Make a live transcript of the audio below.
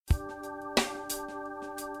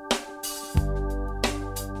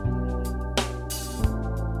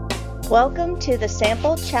Welcome to the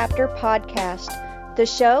Sample Chapter Podcast, the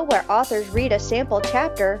show where authors read a sample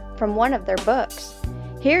chapter from one of their books.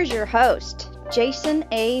 Here's your host, Jason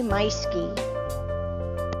A. Meiske.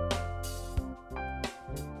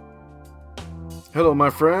 Hello, my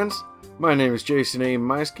friends. My name is Jason A.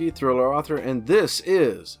 Meiske, thriller author, and this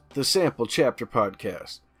is the Sample Chapter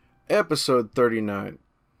Podcast, episode 39.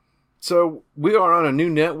 So, we are on a new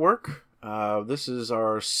network. This is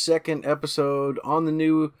our second episode on the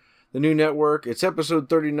new network. It's episode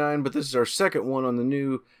 39, but this is our second one on the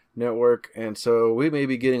new network, and so we may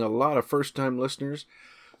be getting a lot of first-time listeners.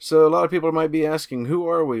 So a lot of people might be asking, who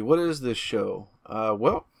are we? What is this show?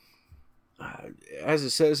 As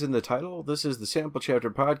it says in the title, this is the Sample Chapter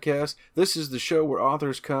Podcast. This is the show where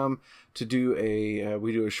authors come to do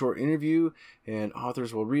we do a short interview, and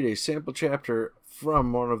authors will read a sample chapter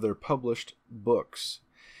from one of their published books.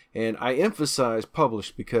 And I emphasize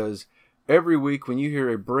published because every week when you hear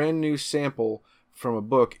a brand new sample from a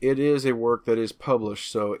book, it is a work that is published.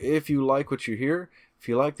 So if you like what you hear, if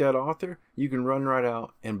you like that author, you can run right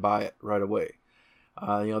out and buy it right away.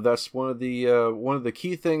 That's one of the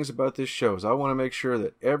key things about this show is I want to make sure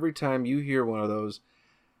that every time you hear one of those,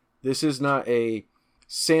 this is not a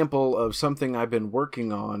sample of something I've been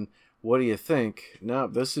working on. What do you think? No,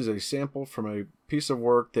 this is a sample from a piece of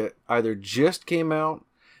work that either just came out,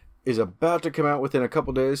 is about to come out within a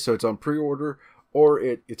couple days, so it's on pre-order, or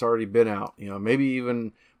it's already been out. Maybe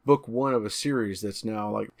even book one of a series that's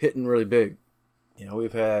now like hitting really big.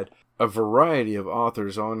 We've had a variety of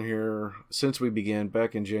authors on here since we began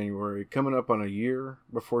back in January, coming up on a year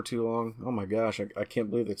before too long. Oh my gosh, I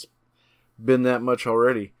can't believe it's been that much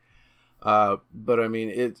already. But I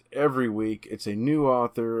mean, every week it's a new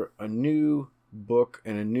author, a new book,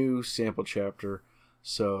 and a new sample chapter.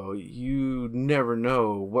 So you never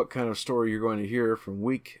know what kind of story you're going to hear from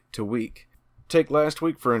week to week. Take last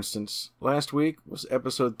week, for instance. Last week was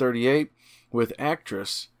episode 38 with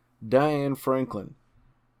actress Diane Franklin.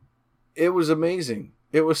 It was amazing.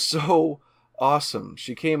 It was so awesome.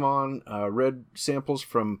 She came on, read samples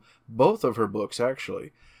from both of her books,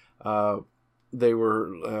 actually. They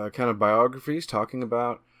were kind of biographies talking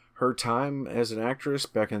about her time as an actress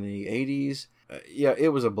back in the 80s. Yeah, it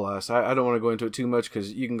was a blast. I don't want to go into it too much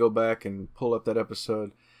because you can go back and pull up that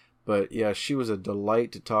episode. But yeah, she was a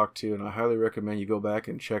delight to talk to, and I highly recommend you go back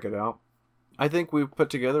and check it out. I think we've put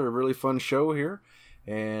together a really fun show here.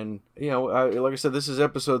 And, like I said, this is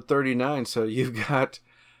episode 39, so you've got,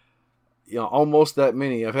 almost that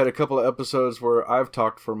many. I've had a couple of episodes where I've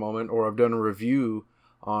talked for a moment, or I've done a review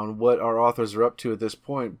on what our authors are up to at this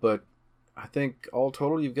point. But I think all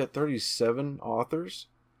total, you've got 37 authors.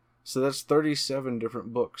 So that's 37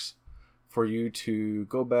 different books for you to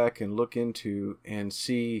go back and look into and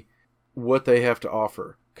see what they have to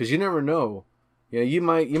offer. Because you never know. You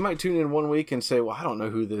might tune in one week and say, well, I don't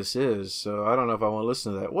know who this is, so I don't know if I want to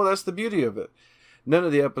listen to that. Well, that's the beauty of it. None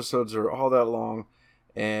of the episodes are all that long,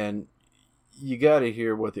 and you got to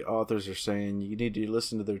hear what the authors are saying. You need to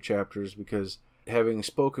listen to their chapters, because having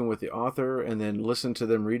spoken with the author and then listen to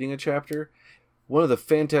them reading a chapter, one of the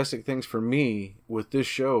fantastic things for me with this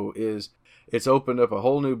show is it's opened up a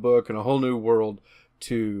whole new book and a whole new world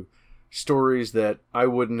to stories that I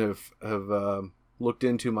wouldn't have looked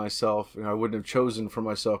into myself, and I wouldn't have chosen for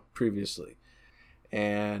myself previously.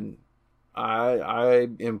 And I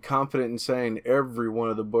am confident in saying every one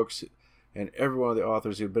of the books and every one of the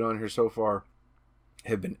authors who've been on here so far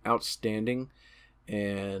have been outstanding,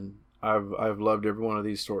 and I've loved every one of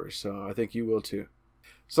these stories, so I think you will too.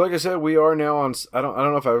 So like I said, we are now on, I don't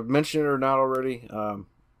know if I've mentioned it or not already,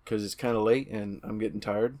 because it's kind of late and I'm getting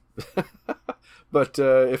tired. But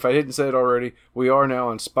if I didn't say it already, we are now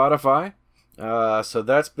on Spotify. So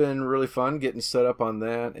that's been really fun, getting set up on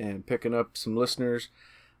that and picking up some listeners.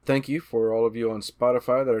 Thank you for all of you on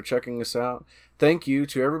Spotify that are checking us out. Thank you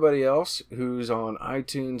to everybody else who's on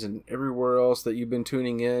iTunes and everywhere else that you've been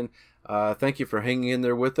tuning in. Thank you for hanging in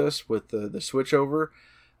there with us with the switchover.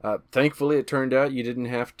 Thankfully, it turned out you didn't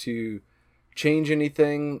have to change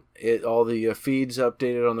anything. All the feeds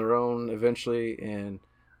updated on their own eventually, and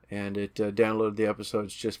it downloaded the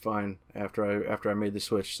episodes just fine after I made the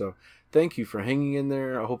switch. So thank you for hanging in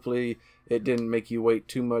there. Hopefully, it didn't make you wait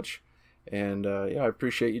too much. And I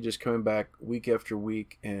appreciate you just coming back week after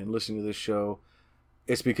week and listening to this show.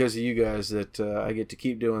 It's because of you guys that I get to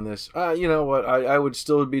keep doing this. You know what? I would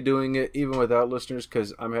still be doing it even without listeners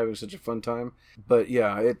because I'm having such a fun time. But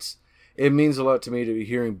yeah, it means a lot to me to be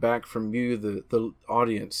hearing back from you, the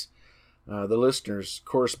audience, the listeners,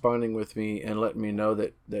 corresponding with me and letting me know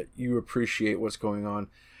that you appreciate what's going on.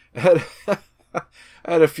 I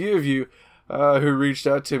had a few of you who reached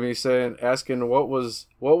out to me asking what was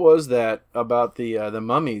that about the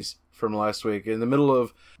mummies from last week. In the middle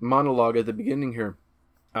of monologue at the beginning here,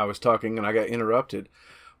 I was talking and I got interrupted.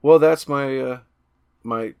 Well, that's my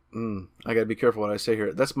I gotta be careful what I say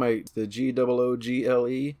here. That's the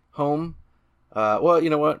GOOGLE home. Well, you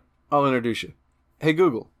know what? I'll introduce you. Hey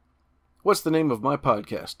Google, what's the name of my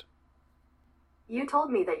podcast? You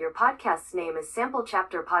told me that your podcast's name is Sample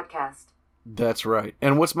Chapter Podcast. That's right.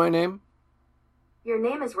 And what's my name? Your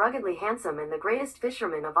name is ruggedly handsome and the greatest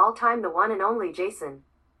fisherman of all time, the one and only Jason.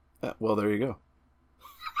 Well, there you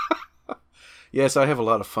go. Yes, I have a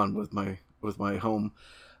lot of fun with my home,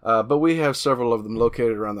 but we have several of them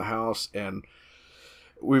located around the house, and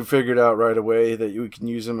we figured out right away that we can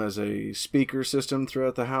use them as a speaker system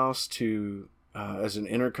throughout the house as an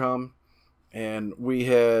intercom. And we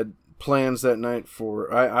had plans that night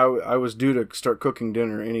for I was due to start cooking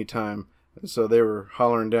dinner anytime, and so they were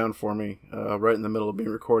hollering down for me right in the middle of me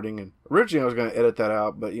recording. And originally I was going to edit that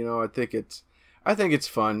out, but I think it's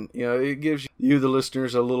fun. It gives you the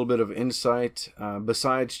listeners a little bit of insight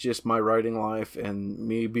besides just my writing life and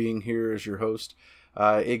me being here as your host.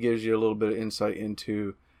 It gives you a little bit of insight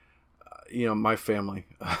into my family.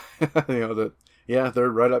 They're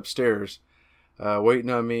right upstairs waiting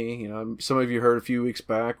on me. Some of you heard a few weeks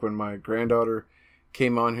back when my granddaughter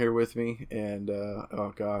came on here with me, and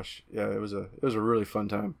oh gosh, yeah, it was a really fun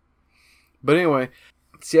time. But anyway,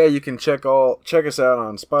 so yeah, you can check us out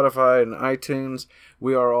on Spotify and iTunes.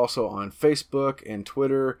 We are also on Facebook and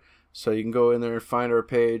Twitter, so you can go in there and find our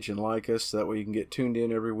page and like us. So that way you can get tuned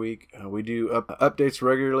in every week. We do updates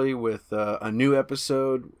regularly with a new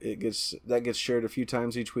episode. That gets shared a few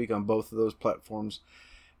times each week on both of those platforms.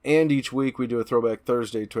 And each week we do a Throwback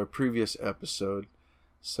Thursday to a previous episode.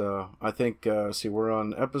 So I think, we're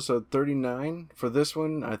on episode 39 for this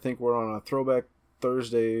one. I think we're on a Throwback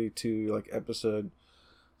Thursday to episode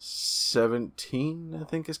 17, I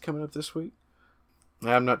think, is coming up this week.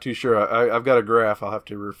 I'm not too sure. I've got a graph I'll have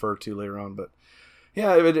to refer to later on. But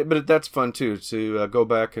yeah, but that's fun too, to go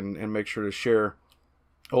back and make sure to share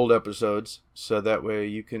old episodes. So that way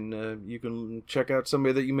you can check out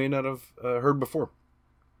somebody that you may not have heard before.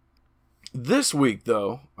 This week,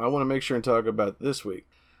 though, I want to make sure and talk about this week.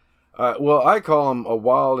 I call him a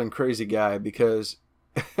wild and crazy guy because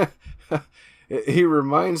he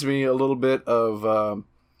reminds me a little bit of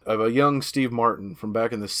a young Steve Martin from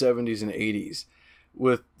back in the 70s and 80s,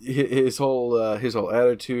 with his whole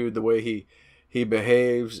attitude, the way he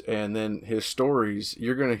behaves, and then his stories.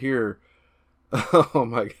 You're gonna hear, oh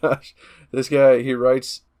my gosh, this guy, he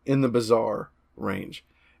writes in the bizarre range,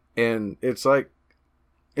 and it's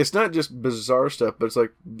not just bizarre stuff, but it's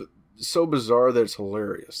so bizarre that it's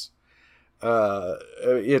hilarious.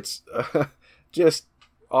 It's just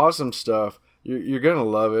awesome stuff. You're gonna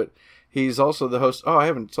love it. He's also the host. Oh, I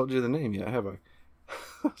haven't told you the name yet, have I?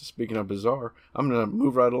 Speaking of bizarre, I'm gonna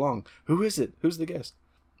move right along. Who is it? Who's the guest?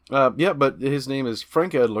 But his name is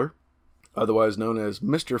Frank Edler, otherwise known as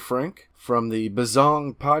Mr. Frank, from the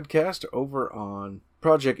Bazong podcast over on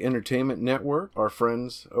Project Entertainment Network. Our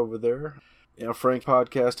friends over there. Frank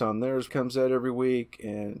podcast on theirs comes out every week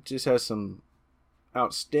and just has some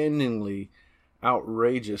outstandingly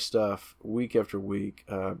outrageous stuff week after week.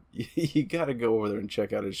 You got to go over there and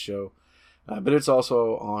check out his show. But it's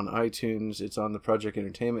also on iTunes. It's on the Project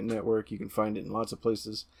Entertainment Network. You can find it in lots of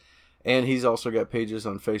places. And he's also got pages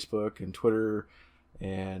on Facebook and Twitter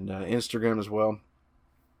and Instagram as well.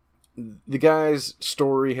 The guy's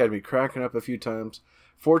story had me cracking up a few times.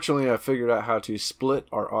 Fortunately, I figured out how to split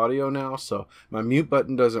our audio now, so my mute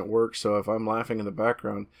button doesn't work, so if I'm laughing in the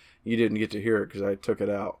background, you didn't get to hear it because I took it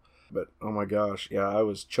out. But, oh my gosh, yeah, I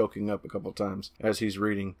was choking up a couple times as he's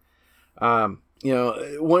reading. One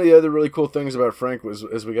of the other really cool things about Frank was,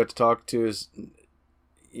 as we got to talk to, is,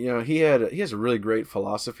 he has a really great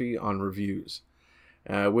philosophy on reviews,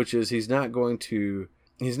 which is he's not going to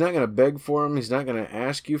beg for them, he's not going to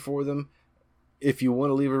ask you for them. If you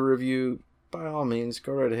want to leave a review, by all means,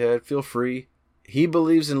 go right ahead. Feel free. He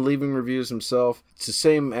believes in leaving reviews himself. It's the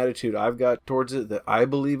same attitude I've got towards it, that I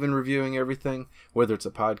believe in reviewing everything, whether it's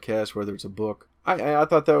a podcast, whether it's a book. I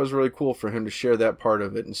thought that was really cool for him to share that part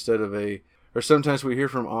of it instead of or sometimes we hear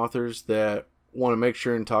from authors that want to make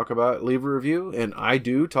sure and talk about, leave a review. And I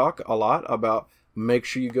do talk a lot about make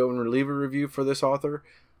sure you go and leave a review for this author.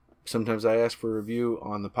 Sometimes I ask for a review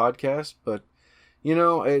on the podcast, but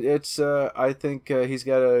I think he's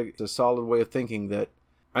got a solid way of thinking that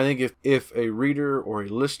I think if a reader or a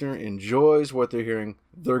listener enjoys what they're hearing,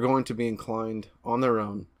 they're going to be inclined on their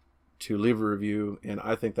own to leave a review. And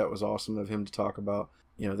I think that was awesome of him to talk about.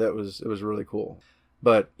 It was really cool.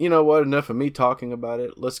 But you know what? Enough of me talking about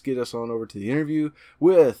it. Let's get us on over to the interview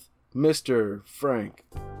with Mr. Frank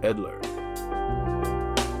Edler.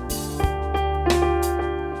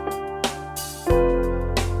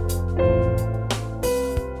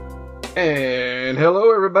 And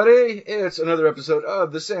hello, everybody. It's another episode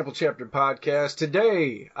of the Sample Chapter Podcast.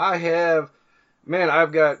 Today, I've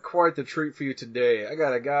got quite the treat for you today. I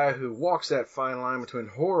got a guy who walks that fine line between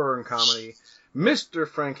horror and comedy, Mr.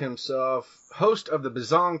 Frank himself, host of the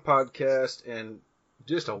Bazong Podcast, and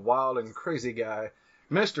just a wild and crazy guy,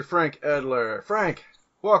 Mr. Frank Edler. Frank,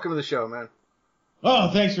 welcome to the show, man.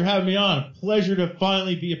 Oh, thanks for having me on. Pleasure to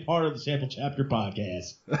finally be a part of the Sample Chapter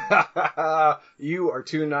Podcast. You are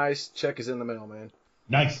too nice. Check is in the mail, man.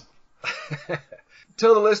 Nice.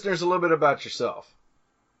 Tell the listeners a little bit about yourself.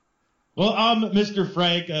 Well, I'm Mr.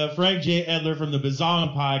 Frank, Frank J. Edler from the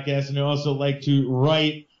Bazong Podcast, and I also like to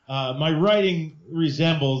write. My writing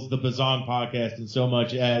resembles the Bazong Podcast in so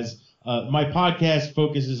much as my podcast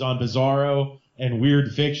focuses on bizarro and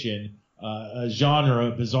weird fiction. A genre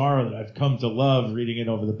of bizarro that I've come to love reading it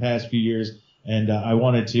over the past few years, and I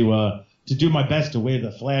wanted to do my best to wave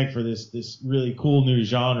the flag for this really cool new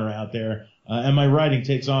genre out there. And my writing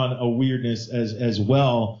takes on a weirdness as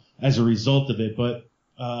well as a result of it. But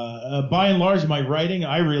by and large, my writing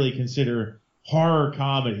I really consider horror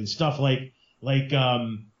comedy stuff like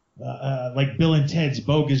Bill and Ted's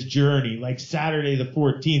Bogus Journey, like Saturday the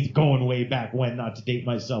 14th, going way back when, not to date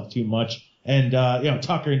myself too much. And,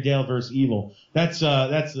 Tucker and Dale vs. Evil. That's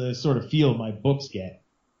the sort of feel my books get.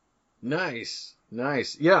 Nice.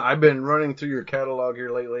 Yeah, I've been running through your catalog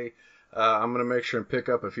here lately. I'm going to make sure and pick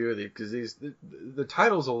up a few of these, because the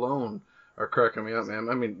titles alone are cracking me up, man.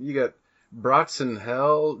 I mean, you got Brats in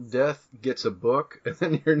Hell, Death Gets a Book, and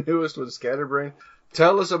then your newest one, Scatterbrain.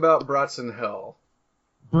 Tell us about Brats in Hell.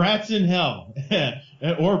 Brats in Hell.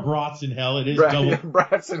 Or Brats in Hell. It is double.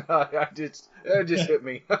 Brats in Hell. It just hit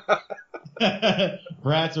me.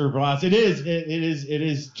 Brats or Brats. It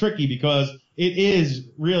is tricky because it is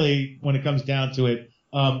really, when it comes down to it,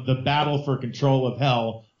 the battle for control of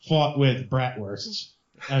hell fought with bratwursts.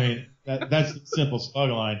 I mean, that's the simple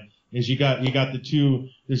slugline. Is you got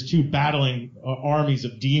there's two battling armies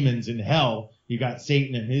of demons in hell. You got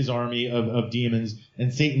Satan and his army of demons,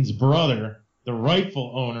 and Satan's brother, the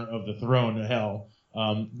rightful owner of the throne of hell,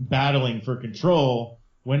 battling for control,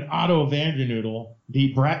 when Otto Vandernoodle,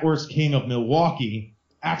 the bratwurst king of Milwaukee,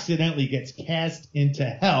 accidentally gets cast into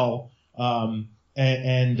hell.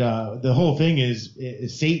 The whole thing is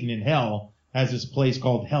Satan in hell has this place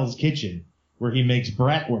called Hell's Kitchen, where he makes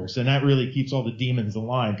bratwurst, and that really keeps all the demons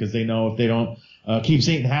aligned, because they know if they don't keep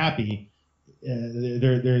Satan happy,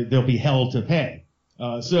 there'll be hell to pay.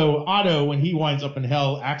 So Otto, when he winds up in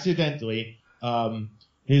hell accidentally,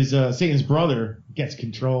 his Satan's brother gets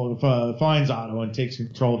control, finds Otto and takes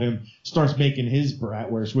control of him, starts making his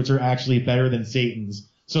bratwurst, which are actually better than Satan's.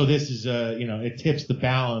 So this is, it tips the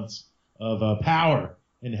balance of power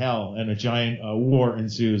in hell, and a giant war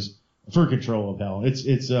ensues for control of hell.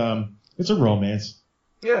 It's a romance.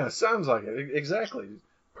 Yeah, sounds like it. Exactly.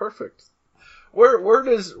 Perfect. Where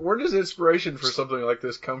does inspiration for something like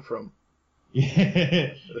this come from?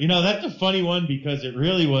 Yeah, that's a funny one, because it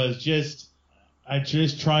really was I'm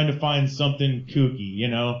just trying to find something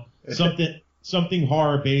kooky, something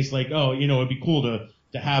horror based, like, it'd be cool to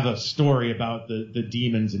have a story about the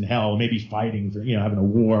demons in hell, maybe fighting for, having a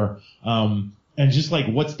war, and just like,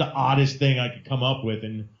 what's the oddest thing I could come up with?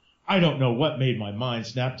 And I don't know what made my mind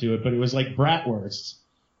snap to it, but it was like bratwursts,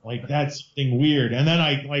 like that's something weird. And then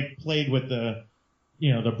I played with the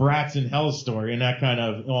Brats in Hell story, and that kind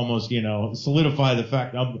of almost, solidified the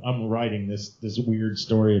fact I'm writing this weird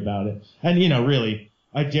story about it. And, really,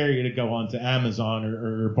 I dare you to go on to Amazon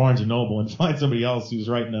or Barnes & Noble and find somebody else who's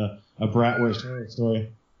writing a bratwurst horror story.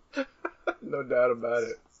 No doubt about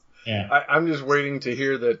it. Yeah. I'm just waiting to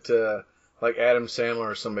hear that, like Adam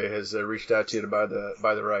Sandler or somebody has reached out to you to buy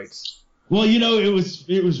the rights. Well,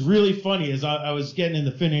 it was really funny as I was getting in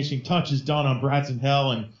the finishing touches done on Brats in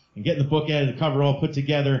Hell and getting the book edited, the cover all put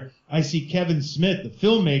together. I see Kevin Smith, the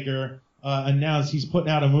filmmaker, announce he's putting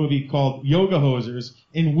out a movie called Yoga Hosers,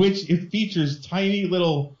 in which it features tiny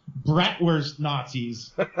little bratwurst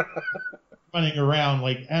Nazis running around,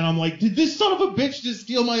 and I'm like, did this son of a bitch just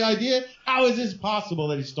steal my idea? How is this possible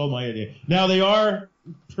that he stole my idea? Now, they are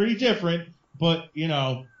pretty different, but,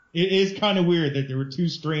 it is kind of weird that there were two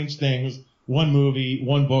strange things, one movie,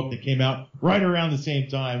 one book that came out right around the same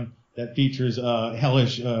time that features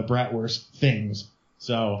hellish bratwurst things.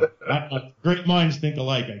 So great minds think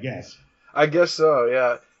alike, I guess. I guess so,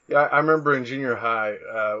 yeah. Yeah, I remember in junior high,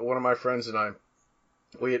 one of my friends and I,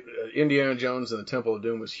 we had, Indiana Jones and the Temple of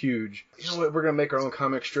Doom was huge. You know what? We're gonna make our own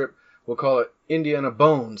comic strip. We'll call it Indiana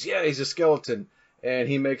Bones. Yeah, he's a skeleton, and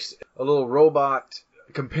he makes a little robot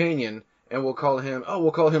companion, and we'll call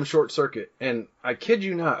him Short Circuit. And I kid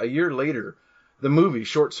you not, a year later, the movie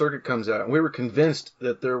Short Circuit comes out, and we were convinced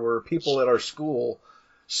that there were people at our school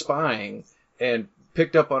spying and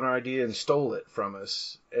picked up on our idea and stole it from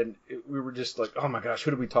us. And we were just like, oh my gosh,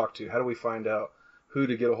 who do we talk to? How do we find out who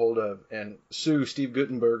to get a hold of? And sue Steve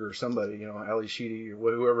Guttenberg or somebody, Ali Sheedy or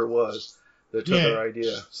whoever it was that took our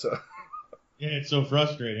idea. So yeah, it's so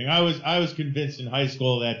frustrating. I was convinced in high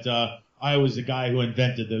school that I was the guy who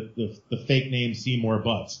invented the fake name Seymour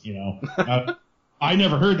Butts. I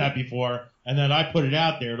never heard that before, and then I put it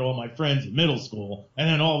out there to all my friends in middle school, and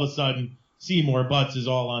then all of a sudden Seymour Butts is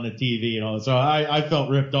all on the TV, So I felt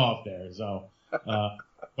ripped off there. So,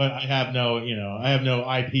 but I have no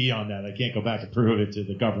IP on that. I can't go back and prove it to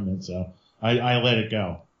the government, so I let it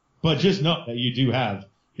go. But just know that you do have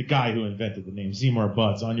the guy who invented the name Seymour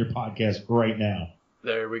Butts on your podcast right now.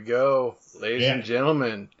 There we go. Ladies and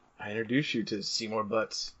gentlemen, I introduce you to Seymour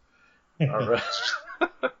Butts. All right.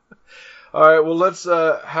 All right, well, let's,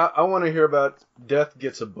 I want to hear about Death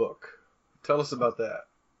Gets a Book. Tell us about that.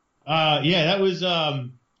 That was,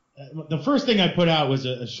 the first thing I put out was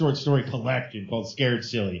a short story collection called Scared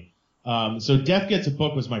Silly. So Death Gets a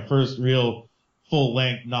Book was my first real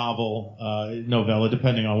full-length novel, novella,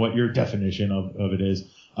 depending on what your definition of it is.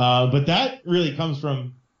 But that really comes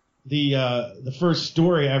from the first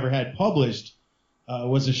story I ever had published,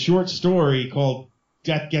 was a short story called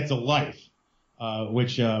Death Gets a Life,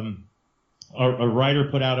 which, a writer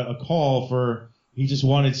put out a call for, he just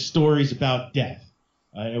wanted stories about death.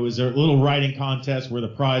 It was a little writing contest where the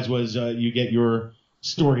prize was, you get your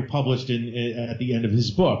story published at the end of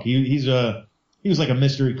his book. He was like a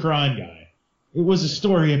mystery crime guy. It was a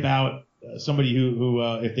story about somebody who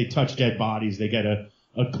if they touch dead bodies, they get a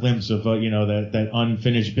glimpse of, that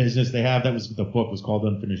unfinished business they have. That was, the book was called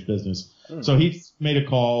Unfinished Business. So he made a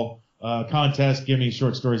call, contest, give me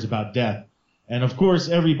short stories about death. And of course,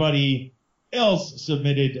 everybody else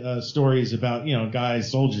submitted stories about,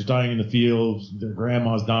 guys, soldiers dying in the field, their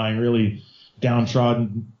grandmas dying, really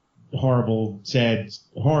downtrodden, horrible, sad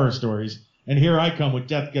horror stories. And here I come with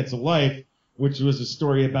Death Gets a Life, which was a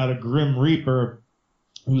story about a Grim Reaper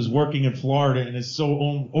who's working in Florida and is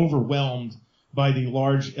so overwhelmed by the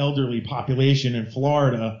large elderly population in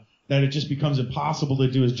Florida that it just becomes impossible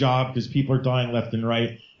to do his job because people are dying left and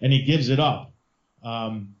right, and he gives it up.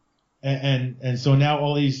 And so now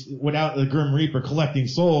all these, without the Grim Reaper collecting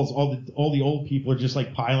souls, all the old people are just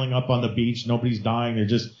like piling up on the beach. Nobody's dying.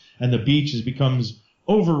 And the beach becomes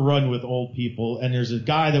overrun with old people. And there's a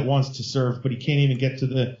guy that wants to surf, but he can't get to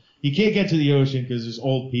the ocean because there's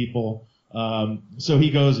old people. So he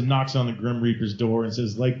goes and knocks on the Grim Reaper's door and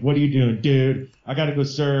says, like, what are you doing, dude? I got to go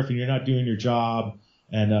surf and you're not doing your job.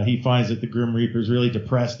 And he finds that the Grim Reaper's really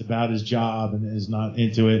depressed about his job and is not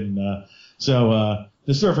into it. And so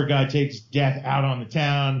the surfer guy takes Death out on the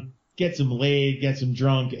town, gets him laid, gets him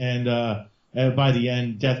drunk, and by the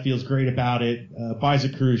end, Death feels great about it, buys a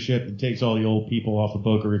cruise ship, and takes all the old people off of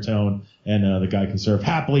Boca Raton, and the guy can surf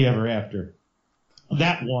happily ever after.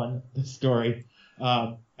 That one, the story.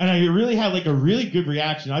 And I really had like a really good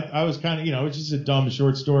reaction. I was kind of, it was just a dumb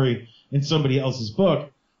short story in somebody else's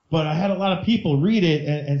book, but I had a lot of people read it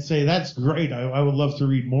and say, that's great. I would love to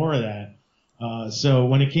read more of that. So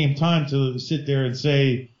when it came time to sit there and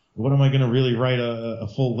say, what am I going to really write a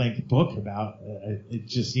full-length book about? It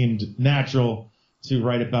just seemed natural to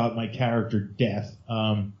write about my character Death.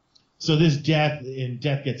 So this Death in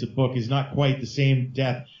Death Gets a Book is not quite the same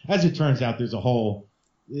Death. As it turns out, there's a whole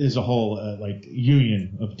like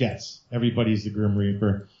union of deaths. Everybody's the Grim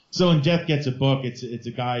Reaper. So in Death Gets a Book, it's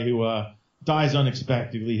a guy who dies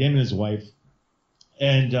unexpectedly, him and his wife,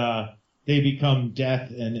 and they become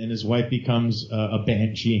Death, and his wife becomes a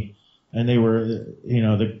banshee. And they were,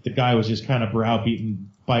 the guy was just kind of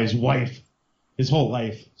browbeaten by his wife his whole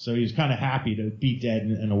life. So he was kind of happy to be dead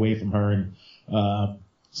and away from her. And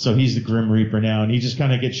so he's the Grim Reaper now, and he just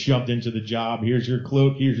kind of gets shoved into the job. Here's your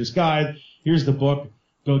cloak, here's your sky, here's the book.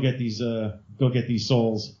 Go get these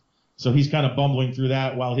souls. So he's kind of bumbling through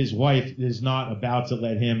that while his wife is not about to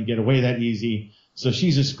let him get away that easy. So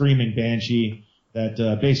she's a screaming banshee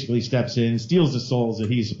that basically steps in, steals the souls that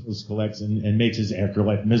he's supposed to collect, and makes his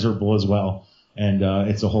afterlife miserable as well. And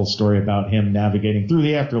it's a whole story about him navigating through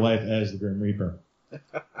the afterlife as the Grim Reaper.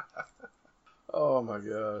 Oh my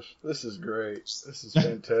gosh, this is great. This is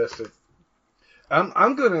fantastic.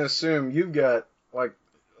 I'm going to assume you've got,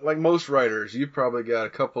 like most writers, you've probably got a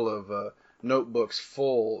couple of notebooks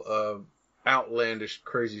full of outlandish,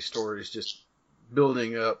 crazy stories just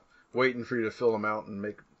building up, waiting for you to fill them out and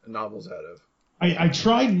make novels out of. I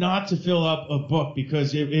tried not to fill up a book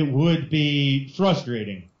because it would be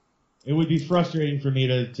frustrating. It would be frustrating for me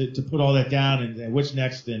to put all that down and what's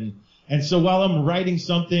next. And so while I'm writing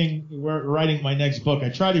writing my next book, I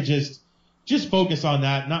try to just focus on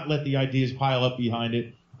that, not let the ideas pile up behind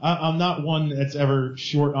it. I'm not one that's ever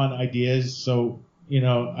short on ideas, so,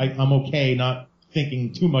 I'm okay not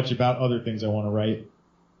thinking too much about other things I want to write.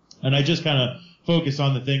 And I just kind of focus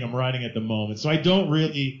on the thing I'm writing at the moment. So I don't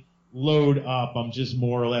really load up. I'm just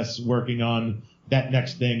more or less working on that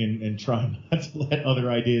next thing and trying not to let other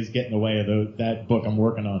ideas get in the way of that book I'm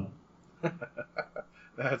working on.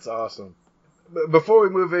 That's awesome. Before we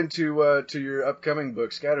move into to your upcoming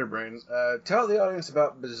book, Scatterbrain, tell the audience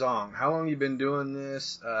about Bazong. How long you been doing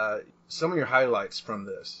this? Some of your highlights from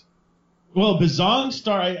this. Well,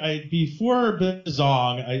 Bazong before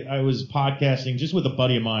Bazong, I was podcasting just with a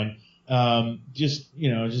buddy of mine, just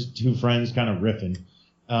two friends kind of riffing,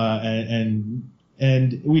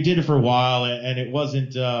 and we did it for a while, and it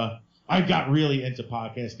wasn't. I got really into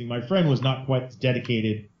podcasting. My friend was not quite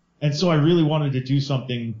dedicated, and so I really wanted to do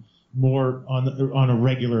something more on a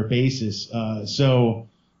regular basis. So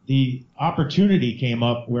the opportunity came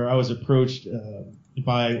up where I was approached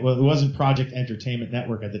it wasn't Project Entertainment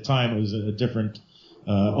Network at the time. It was a different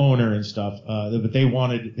owner and stuff. But they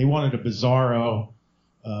wanted a Bizarro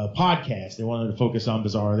podcast. They wanted to focus on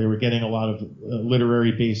Bizarro. They were getting a lot of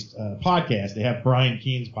literary-based podcasts. They have Brian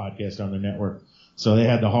Keene's podcast on their network. So they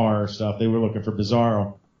had the horror stuff. They were looking for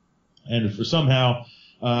Bizarro. And for somehow,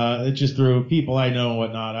 it just through people I know and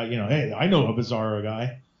whatnot, hey, I know a Bizarro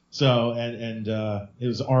guy. So, and it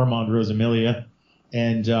was Armand Rosamilia.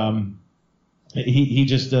 And he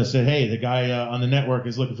just said, hey, the guy on the network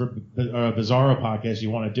is looking for a Bizarro podcast. You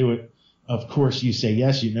want to do it? Of course you say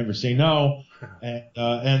yes. You never say no.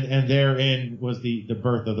 And therein was the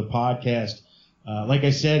birth of the podcast. Like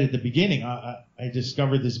I said at the beginning, I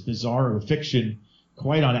discovered this Bizarro fiction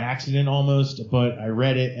quite on accident almost, but I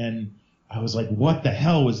read it and I was like, what the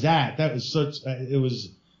hell was that? That was it was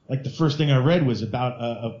like the first thing I read was about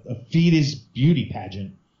a fetus beauty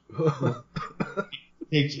pageant.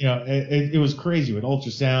 It was crazy with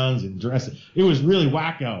ultrasounds and dresses. It was really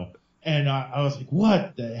wacko. And I was like,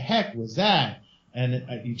 what the heck was that?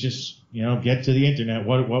 And you just, get to the internet.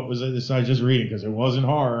 What was it I was just reading? Because it wasn't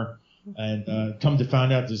horror. And come to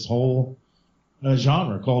find out this whole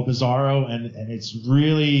genre called Bizarro. And it's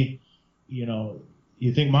really,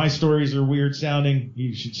 you think my stories are weird sounding,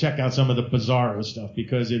 you should check out some of the Bizarro stuff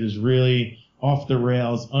because it is really off the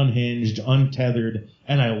rails, unhinged, untethered.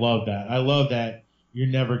 And I love that. I love that. You're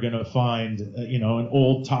never going to find, an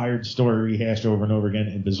old, tired story rehashed over and over again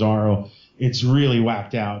in Bizarro. It's really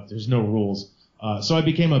whacked out. There's no rules. So I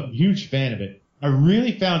became a huge fan of it. I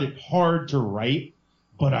really found it hard to write,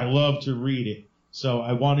 but I love to read it. So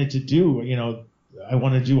I wanted to do, a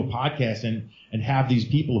podcast and have these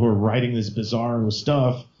people who are writing this Bizarro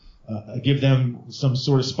stuff, give them some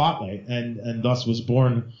sort of spotlight. And thus was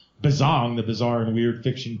born Bazong, the Bizarre and Weird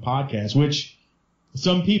Fiction podcast, which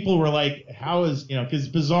some people were like, how is, because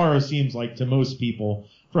Bizarro seems like to most people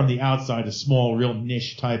from the outside a small, real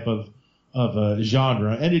niche type of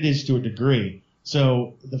genre, and it is to a degree.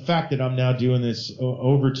 So the fact that I'm now doing this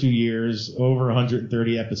over 2 years, over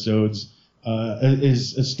 130 episodes,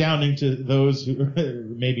 is astounding to those who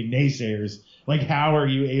maybe naysayers. Like, how are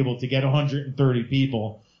you able to get 130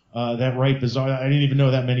 people that write Bizarro? I didn't even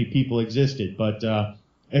know that many people existed, but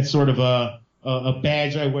it's sort of a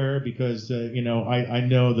badge I wear because, I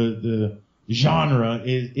know the genre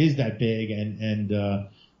is that big and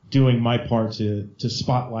doing my part to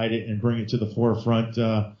spotlight it and bring it to the forefront.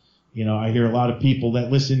 I hear a lot of people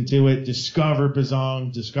that listen to it discover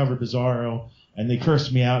Bizarro, and they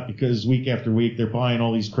curse me out because week after week they're buying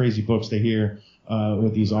all these crazy books they hear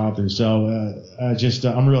with these authors. So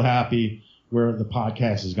I'm real happy where the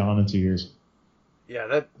podcast has gone in 2 years.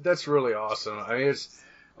 Yeah, that's really awesome. I mean, it's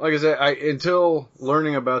like I said, until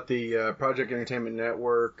learning about the Project Entertainment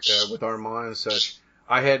Network with Armand and such,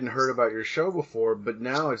 I hadn't heard about your show before. But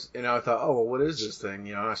now I thought, oh well, what is this thing?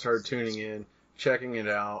 And I started tuning in, checking it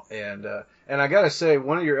out, and I gotta say,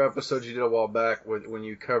 one of your episodes you did a while back when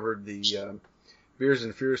you covered the Beers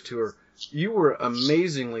and Fears tour, you were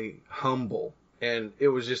amazingly humble, and it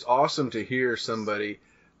was just awesome to hear somebody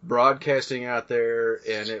broadcasting out there,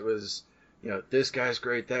 and it was, this guy's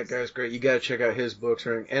great, that guy's great, you got to check out his books,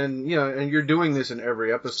 and you're doing this in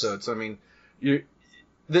every episode. So I mean,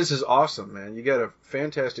 this is awesome, man. You got a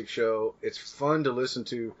fantastic show. It's fun to listen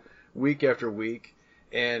to week after week,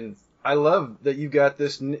 and I love that you got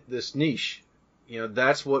this niche.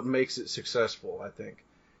 That's what makes it successful, I think.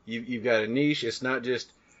 you've got a niche. It's not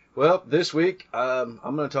just, well, this week I'm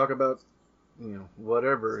going to talk about,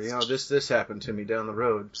 whatever. This happened to me down the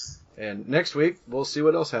road, and next week we'll see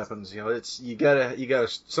what else happens. It's you gotta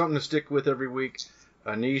something to stick with every week,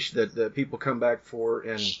 a niche that people come back for,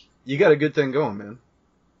 and you got a good thing going, man.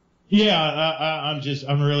 Yeah,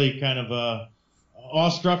 I'm really kind of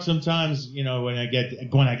awestruck sometimes, when I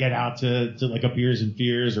get out to like a Beers and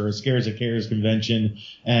Fears or a Scares of Cares convention,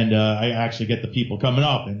 and I actually get the people coming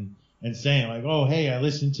up and saying like, oh, hey, I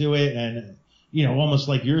listened to it, and almost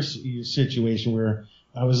like your situation where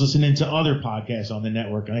I was listening to other podcasts on the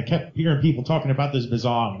network, and I kept hearing people talking about this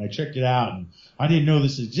Bazong, and I checked it out, and I didn't know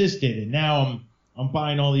this existed, and now I'm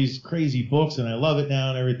buying all these crazy books, and I love it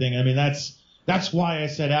now and everything. I mean, that's why I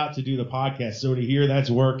set out to do the podcast. So to hear that's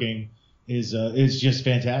working is just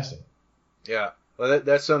fantastic. Yeah. Well,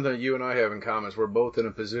 that's something that you and I have in common. Is we're both in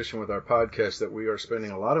a position with our podcast that we are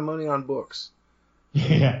spending a lot of money on books.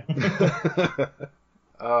 Yeah.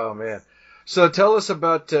 Oh, man. So tell us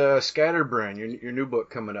about Scatterbrain, your new book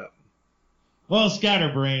coming up. Well,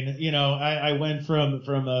 Scatterbrain, I went from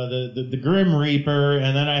the Grim Reaper,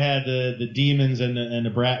 and then I had the demons and the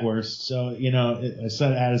Bratwurst. So,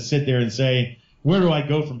 I had to sit there and say, where do I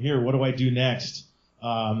go from here? What do I do next?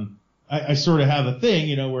 I sort of have a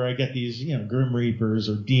thing, where I get these, Grim Reapers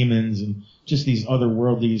or demons and just these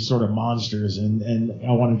otherworldly sort of monsters, and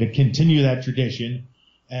I wanted to continue that tradition.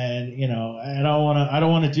 And, I don't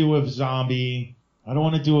want to do a zombie. I don't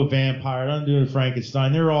want to do a vampire. I don't want to do a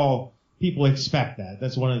Frankenstein. People expect that.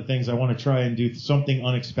 That's one of the things I want to try and do, something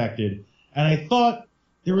unexpected. And I thought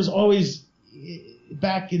there was always,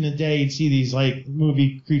 back in the day, you'd see these like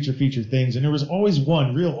movie creature feature things, and there was always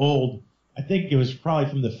one real old, I think it was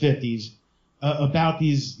probably from the 50s, about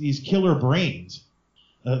these killer brains,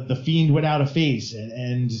 the fiend without a face,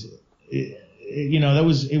 and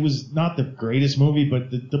it was not the greatest movie,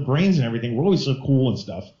 but the brains and everything were always so cool and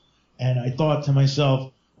stuff. And I thought to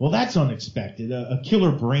myself, well, that's unexpected, a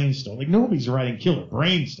killer brain story. Like, nobody's writing killer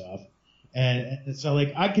brain stuff. And so,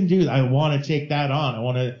 like, I can do that. I want to take that on. I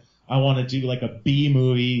want to do, like, a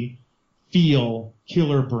B-movie feel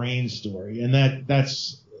killer brain story. And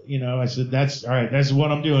that's, I said, that's, all right, that's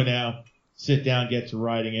what I'm doing now. Sit down, get to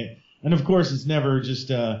writing it. And, of course, it's never just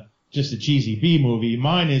a cheesy B-movie.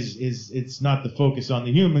 Mine it's not the focus on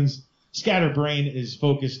the humans. Scatterbrain is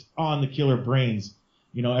focused on the killer brains.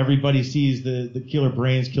 Everybody sees the killer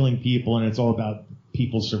brains killing people, and it's all about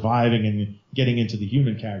people surviving and getting into the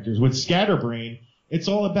human characters. With Scatterbrain, it's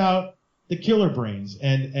all about the killer brains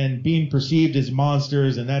and being perceived as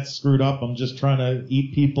monsters, and that's screwed up. I'm just trying to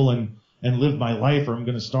eat people and live my life, or I'm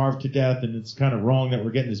going to starve to death, and it's kind of wrong that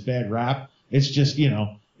we're getting this bad rap. It's just,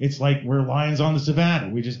 it's like we're lions on the savannah.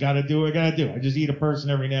 We just got to do what we got to do. I just eat a person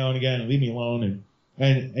every now and again and leave me alone.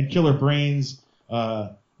 And killer brains,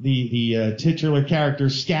 the titular character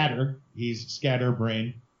Scatter, he's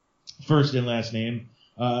Scatterbrain, first and last name.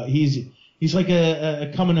 He's like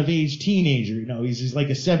a coming of age teenager. He's like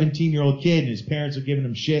a 17-year-old kid, and his parents are giving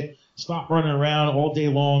him shit. Stop running around all day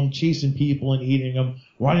long chasing people and eating them.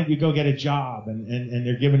 Why don't you go get a job? And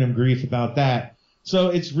they're giving him grief about that. So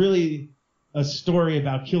it's really a story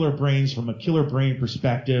about killer brains from a killer brain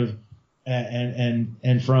perspective,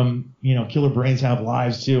 and from, killer brains have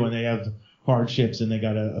lives too, and they have hardships, and they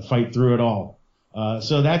got to fight through it all.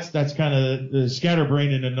 So that's kind of the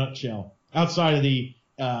Scatterbrain in a nutshell. Outside of the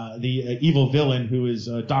evil villain, who is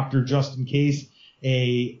Dr. Justin Case,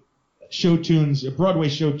 a Broadway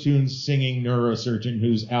show tunes singing neurosurgeon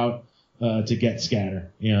who's out to get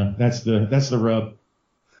Scatter. That's the rub.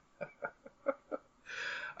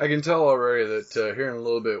 I can tell already that here in a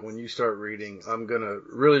little bit, when you start reading, I'm gonna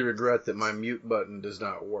really regret that my mute button does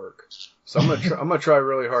not work. So I'm gonna try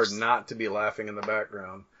really hard not to be laughing in the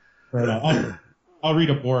background. Right on. I'll read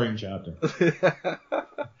a boring chapter.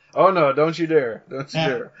 Oh no! Don't you dare! Don't you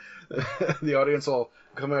dare! The audience will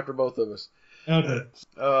come after both of us. Okay.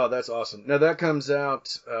 Oh, that's awesome. Now that comes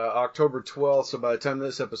out October 12th. So by the time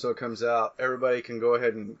this episode comes out, everybody can go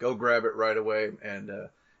ahead and go grab it right away and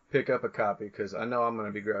pick up a copy, because I know I'm going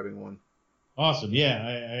to be grabbing one. Awesome.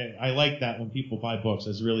 Yeah, I like that when people buy books.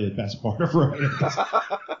 That's really the best part of writing.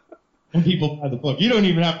 When people buy the book. You don't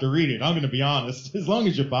even have to read it. I'm going to be honest. As long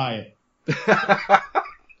as you buy it.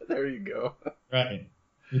 There you go. Right.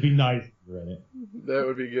 It'd be nice if you read it. That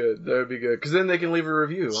would be good. That would be good. Because then they can leave a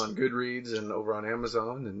review on Goodreads and over on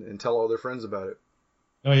Amazon and tell all their friends about it.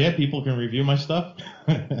 Oh, yeah? People can review my stuff?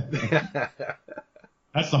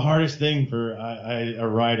 That's the hardest thing for a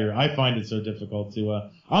writer. I find it so difficult to...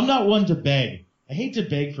 I'm not one to beg. I hate to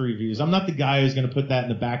beg for reviews. I'm not the guy who's going to put that in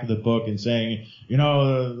the back of the book and saying, the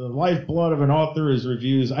lifeblood of an author is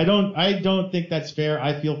reviews. I don't think that's fair.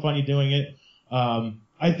 I feel funny doing it.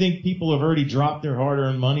 I think people have already dropped their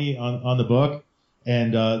hard-earned money on the book,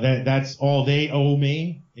 and that's all they owe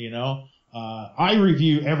me. I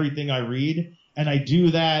review everything I read, and I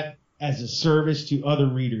do that as a service to other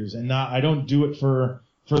readers, and I don't do it for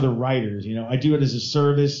the writers. I do it as a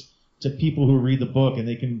service to people who read the book, and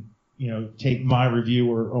they can take my review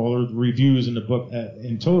or reviews in the book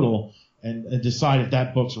in total and decide if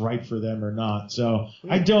that book's right for them or not. So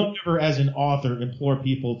I don't ever, as an author, implore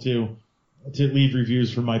people to leave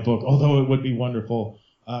reviews for my book, although it would be wonderful.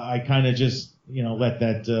 I kind of just let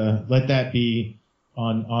that be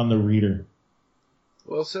on the reader.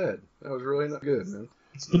 Well said. That was really not good, man.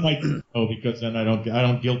 It's the mic because then I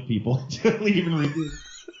don't guilt people into leaving reviews.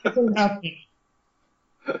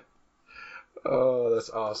 Oh, that's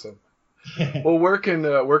awesome. Well, where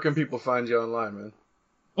can people find you online, man?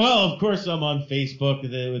 Well, of course, I'm on Facebook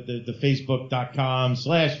with the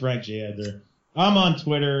facebook.com/Frank J. Edler. I'm on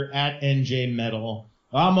Twitter @NJMetal.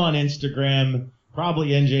 I'm on Instagram, probably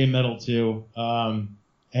NJMetal too.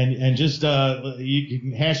 And just you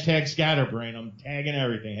can hashtag Scatterbrain. I'm tagging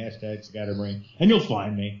everything, hashtag Scatterbrain, and you'll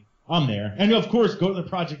find me. I'm there. And of course, go to the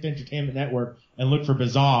Project Entertainment Network and look for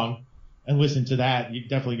Bazong and listen to that. You're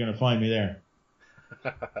definitely going to find me there.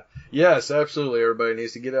 Yes, absolutely. Everybody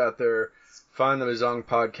needs to get out there, find the Bazong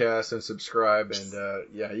podcast, and subscribe. And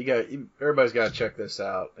everybody's got to check this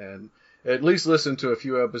out and at least listen to a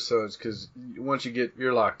few episodes, because once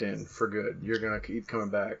you're locked in for good. You're gonna keep coming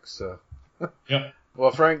back. So. Yep.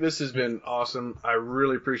 Well, Frank, this has been awesome. I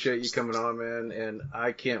really appreciate you coming on, man, and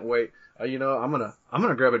I can't wait. I'm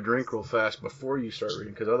gonna grab a drink real fast before you start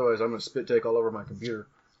reading, because otherwise I'm gonna spit take all over my computer.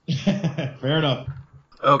 Fair enough.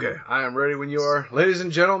 Okay, I am ready when you are. Ladies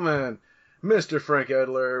and gentlemen, Mr. Frank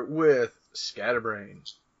Edler with Scatterbrain.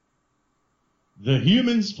 The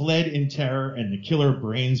humans fled in terror, and the killer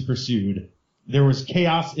brains pursued. There was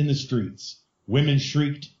chaos in the streets. Women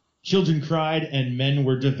shrieked, children cried, and men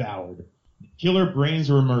were devoured. The killer brains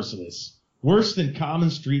were merciless. Worse than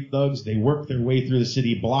common street thugs, they worked their way through the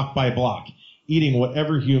city block by block, eating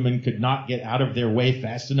whatever human could not get out of their way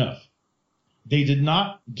fast enough. They did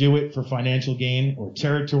not do it for financial gain or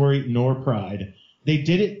territory nor pride. They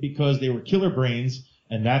did it because they were killer brains,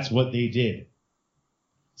 and that's what they did.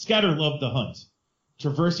 Scatter loved the hunt,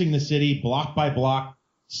 traversing the city block by block,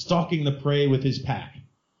 stalking the prey with his pack.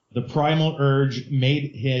 The primal urge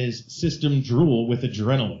made his system drool with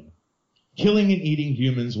adrenaline. Killing and eating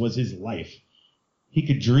humans was his life. He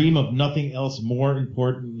could dream of nothing else more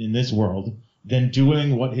important in this world than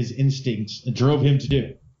doing what his instincts drove him to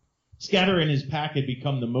do. Scatter and his pack had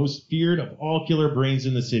become the most feared of all killer brains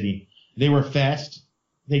in the city. They were fast,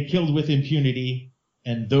 they killed with impunity,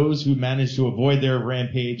 and those who managed to avoid their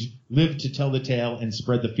rampage lived to tell the tale and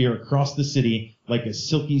spread the fear across the city like a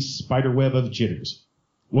silky spiderweb of jitters.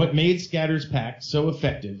 What made Scatter's pack so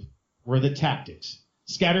effective were the tactics.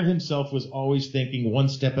 Scatter himself was always thinking one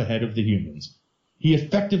step ahead of the humans. He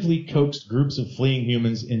effectively coaxed groups of fleeing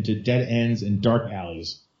humans into dead ends and dark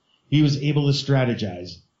alleys. He was able to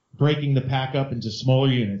strategize, breaking the pack up into smaller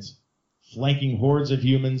units, flanking hordes of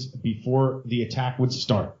humans before the attack would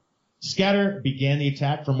start. Scatter began the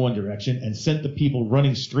attack from one direction and sent the people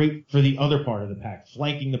running straight for the other part of the pack,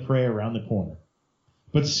 flanking the prey around the corner.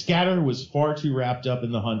 But Scatter was far too wrapped up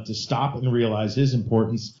in the hunt to stop and realize his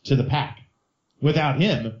importance to the pack. Without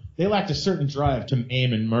him, they lacked a certain drive to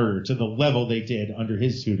maim and murder to the level they did under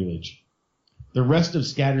his tutelage. The rest of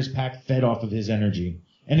Scatter's pack fed off of his energy,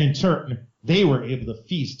 and in turn, they were able to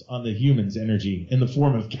feast on the humans' energy in the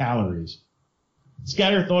form of calories.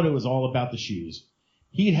 Scatter thought it was all about the shoes.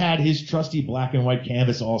 He'd had his trusty black and white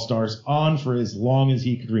canvas all-stars on for as long as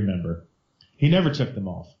he could remember. He never took them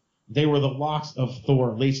off. They were the locks of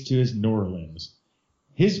Thor laced to his limbs.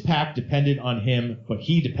 His pack depended on him, but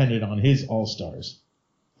he depended on his all-stars.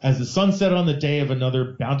 As the sun set on the day of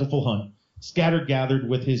another bountiful hunt, Scatter gathered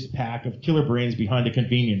with his pack of killer brains behind a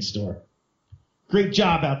convenience store. "Great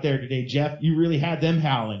job out there today, Jeff. You really had them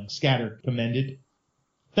howling," Scatter commended.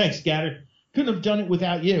 "Thanks, Scatter. Couldn't have done it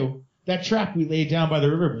without you. That trap we laid down by the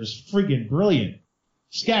river was friggin' brilliant."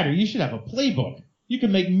 "Scatter, you should have a playbook. You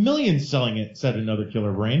could make millions selling it," said another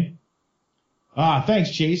killer brain. "Ah,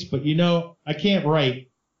 thanks, Chase, but I can't write.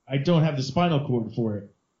 I don't have the spinal cord for it."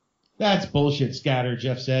 "That's bullshit, Scatter,"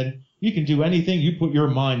 Jeff said. "You can do anything you put your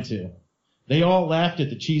mind to." They all laughed at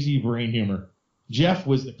the cheesy brain humor. Jeff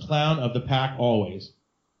was the clown of the pack always.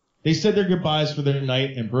 They said their goodbyes for the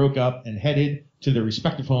night and broke up and headed to their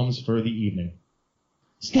respective homes for the evening.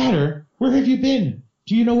 "Scatter, where have you been?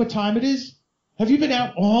 Do you know what time it is? Have you been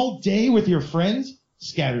out all day with your friends?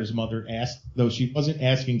 Scatter's mother asked, though she wasn't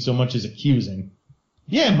asking so much as accusing.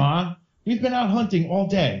 Yeah, Ma. We've been out hunting all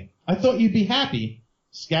day. I thought you'd be happy.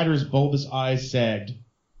 Scatter's bulbous eyes sagged.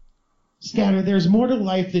 Scatter, there's more to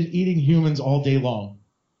life than eating humans all day long.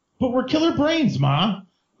 But we're killer brains, Ma.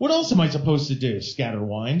 What else am I supposed to do? Scatter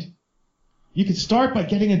whined. You could start by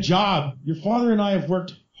getting a job. Your father and I have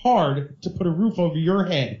worked hard to put a roof over your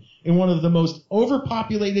head in one of the most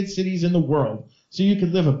overpopulated cities in the world so you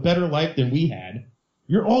could live a better life than we had.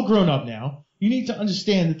 You're all grown up now. You need to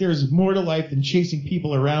understand that there is more to life than chasing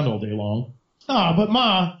people around all day long. But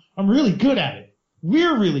Ma, I'm really good at it.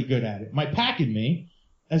 We're really good at it, my pack and me.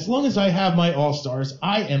 As long as I have my all-stars,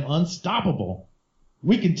 I am unstoppable.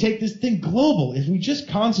 We can take this thing global if we just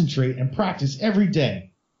concentrate and practice every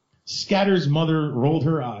day. Scatter's mother rolled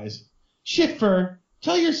her eyes. Shitfur,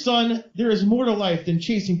 tell your son there is more to life than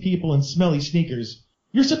chasing people in smelly sneakers.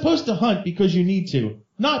 You're supposed to hunt because you need to,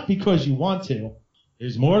 not because you want to.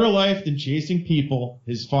 There's more to life than chasing people,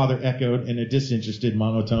 his father echoed in a disinterested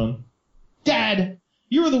monotone. Dad,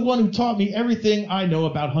 you were the one who taught me everything I know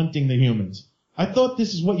about hunting the humans. I thought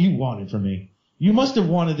this is what you wanted from me. You must have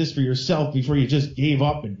wanted this for yourself before you just gave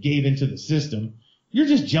up and gave into the system. You're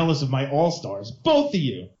just jealous of my all-stars, both of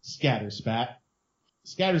you, Scatter spat.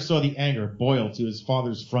 Scatter saw the anger boil to his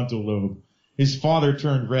father's frontal lobe. His father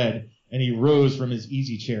turned red, and he rose from his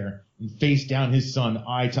easy chair and faced down his son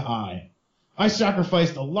eye to eye. I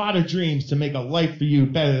sacrificed a lot of dreams to make a life for you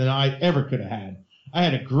better than I ever could have had. I had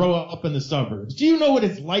to grow up in the suburbs. Do you know what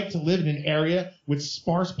it's like to live in an area with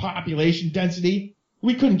sparse population density?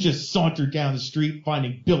 We couldn't just saunter down the street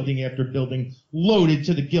finding building after building loaded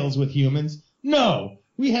to the gills with humans. No,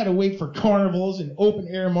 we had to wait for carnivals and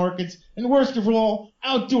open-air markets and, worst of all,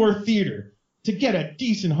 outdoor theater to get a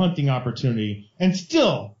decent hunting opportunity. And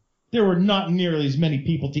still, there were not nearly as many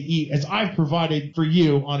people to eat as I've provided for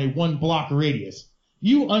you on a one-block radius.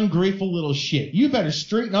 You ungrateful little shit. You better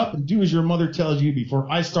straighten up and do as your mother tells you before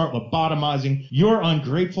I start lobotomizing your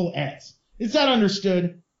ungrateful ass. Is that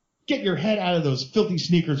understood? Get your head out of those filthy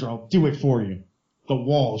sneakers or I'll do it for you. The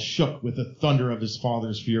walls shook with the thunder of his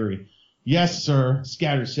father's fury. Yes, sir,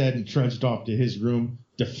 Scatter said and trudged off to his room,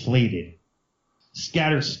 deflated.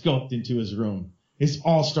 Scatter skulked into his room. His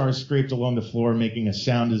all-stars scraped along the floor, making a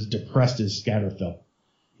sound as depressed as Scatter felt.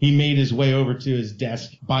 He made his way over to his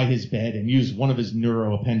desk by his bed and used one of his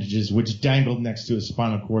neuro appendages, which dangled next to his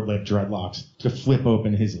spinal cord like dreadlocks, to flip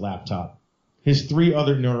open his laptop. His 3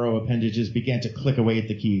 other neuro appendages began to click away at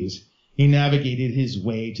the keys. He navigated his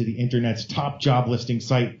way to the internet's top job listing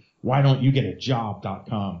site,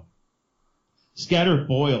 whydon'tyougetajob.com. Scatter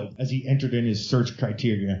boiled as he entered in his search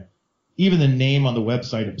criteria. Even the name on the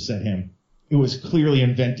website upset him. It was clearly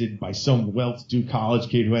invented by some well-to-do college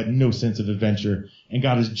kid who had no sense of adventure and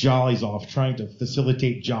got his jollies off trying to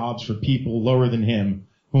facilitate jobs for people lower than him,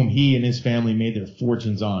 whom he and his family made their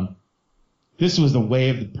fortunes on. This was the way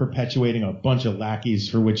of perpetuating a bunch of lackeys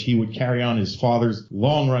for which he would carry on his father's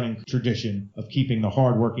long-running tradition of keeping the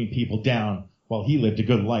hard-working people down while he lived a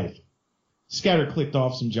good life. Scatter clicked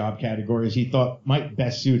off some job categories he thought might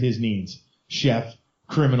best suit his needs: chef,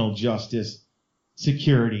 criminal justice,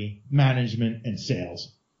 security, management, and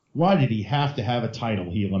sales. Why did he have to have a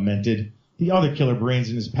title, he lamented. The other killer brains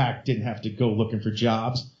in his pack didn't have to go looking for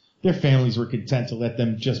jobs. Their families were content to let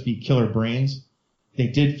them just be killer brains. They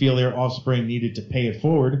did feel their offspring needed to pay it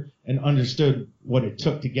forward and understood what it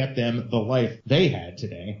took to get them the life they had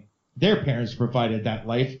today. Their parents provided that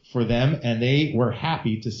life for them, and they were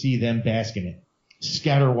happy to see them bask in it.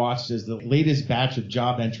 Scatter watched as the latest batch of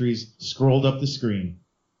job entries scrolled up the screen.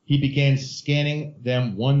 He began scanning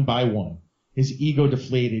them one by one. His ego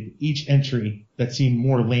deflated, each entry that seemed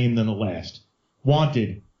more lame than the last.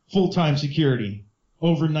 Wanted, full-time security,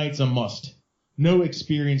 overnights a must, no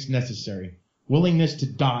experience necessary, willingness to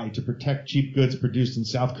die to protect cheap goods produced in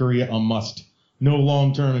South Korea a must, no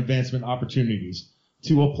long-term advancement opportunities.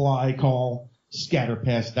 To apply, call. Scatter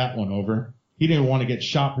passed that one over. He didn't want to get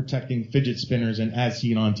shot protecting fidget spinners and as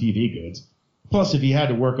seen on TV goods. Plus, if he had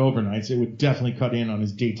to work overnights, it would definitely cut in on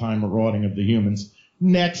his daytime marauding of the humans.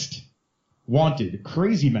 Next. Wanted,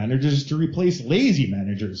 crazy managers to replace lazy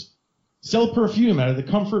managers. Sell perfume out of the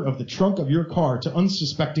comfort of the trunk of your car to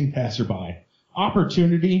unsuspecting passerby.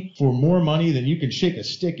 Opportunity for more money than you can shake a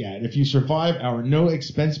stick at if you survive our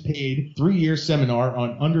no-expense-paid 3-year seminar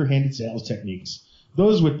on underhanded sales techniques.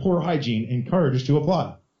 Those with poor hygiene encouraged to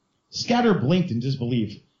apply. Scatter blinked in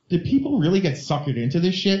disbelief. Did people really get suckered into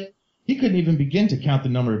this shit? He couldn't even begin to count the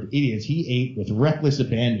number of idiots he ate with reckless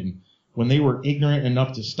abandon when they were ignorant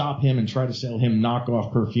enough to stop him and try to sell him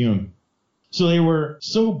knockoff perfume. So they were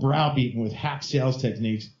so browbeaten with hack sales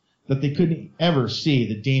techniques that they couldn't ever see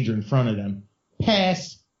the danger in front of them.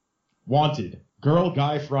 Pass. Wanted. Girl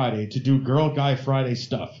Guy Friday to do Girl Guy Friday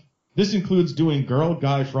stuff. This includes doing Girl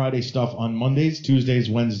Guy Friday stuff on Mondays, Tuesdays,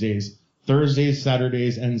 Wednesdays, Thursdays,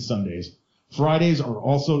 Saturdays, and Sundays. Fridays are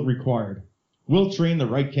also required. We'll train the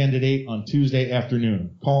right candidate on Tuesday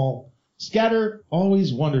afternoon. Call. Scatter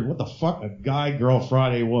always wondered what the fuck a Guy Girl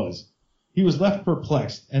Friday was. He was left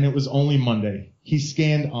perplexed, and it was only Monday. He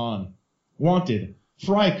scanned on. Wanted.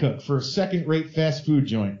 Fry cook for a second-rate fast food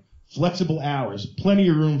joint. Flexible hours. Plenty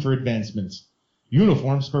of room for advancements.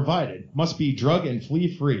 Uniforms provided. Must be drug and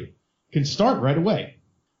flea free. Can start right away.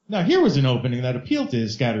 Now here was an opening that appealed to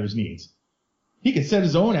his Scatter's needs. He could set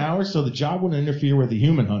his own hours so the job wouldn't interfere with the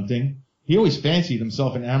human hunting. He always fancied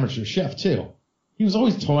himself an amateur chef too. He was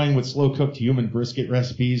always toying with slow-cooked human brisket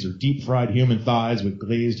recipes or deep-fried human thighs with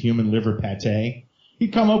glazed human liver pate.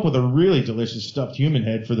 He'd come up with a really delicious stuffed human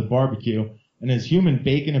head for the barbecue, and his human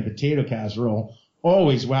bacon and potato casserole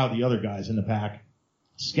always wowed the other guys in the pack.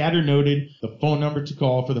 Scatter noted the phone number to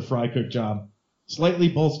call for the fry cook job. Slightly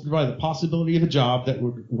bolstered by the possibility of a job that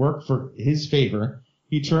would work for his favor,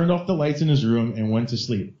 he turned off the lights in his room and went to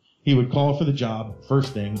sleep. He would call for the job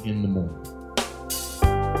first thing in the morning.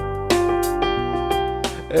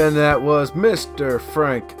 And that was Mr.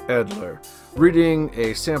 Frank Edler reading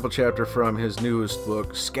a sample chapter from his newest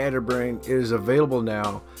book, Scatterbrain. It is available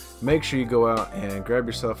now. Make sure you go out and grab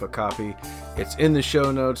yourself a copy. It's in the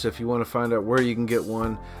show notes if you want to find out where you can get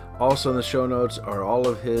one. Also in the show notes are all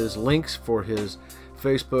of his links for his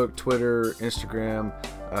Facebook, Twitter, Instagram.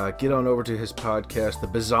 Get on over to his podcast, the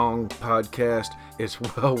Bazong Podcast. It's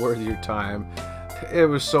well worth your time. It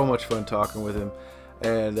was so much fun talking with him.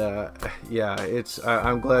 And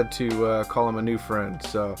I'm glad to call him a new friend.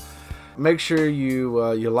 So make sure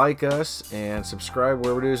you like us and subscribe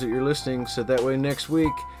wherever it is that you're listening, so that way next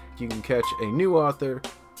week you can catch a new author,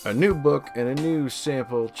 a new book, and a new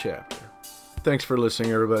sample chapter. Thanks for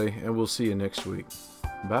listening, everybody, and we'll see you next week.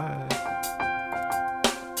 Bye.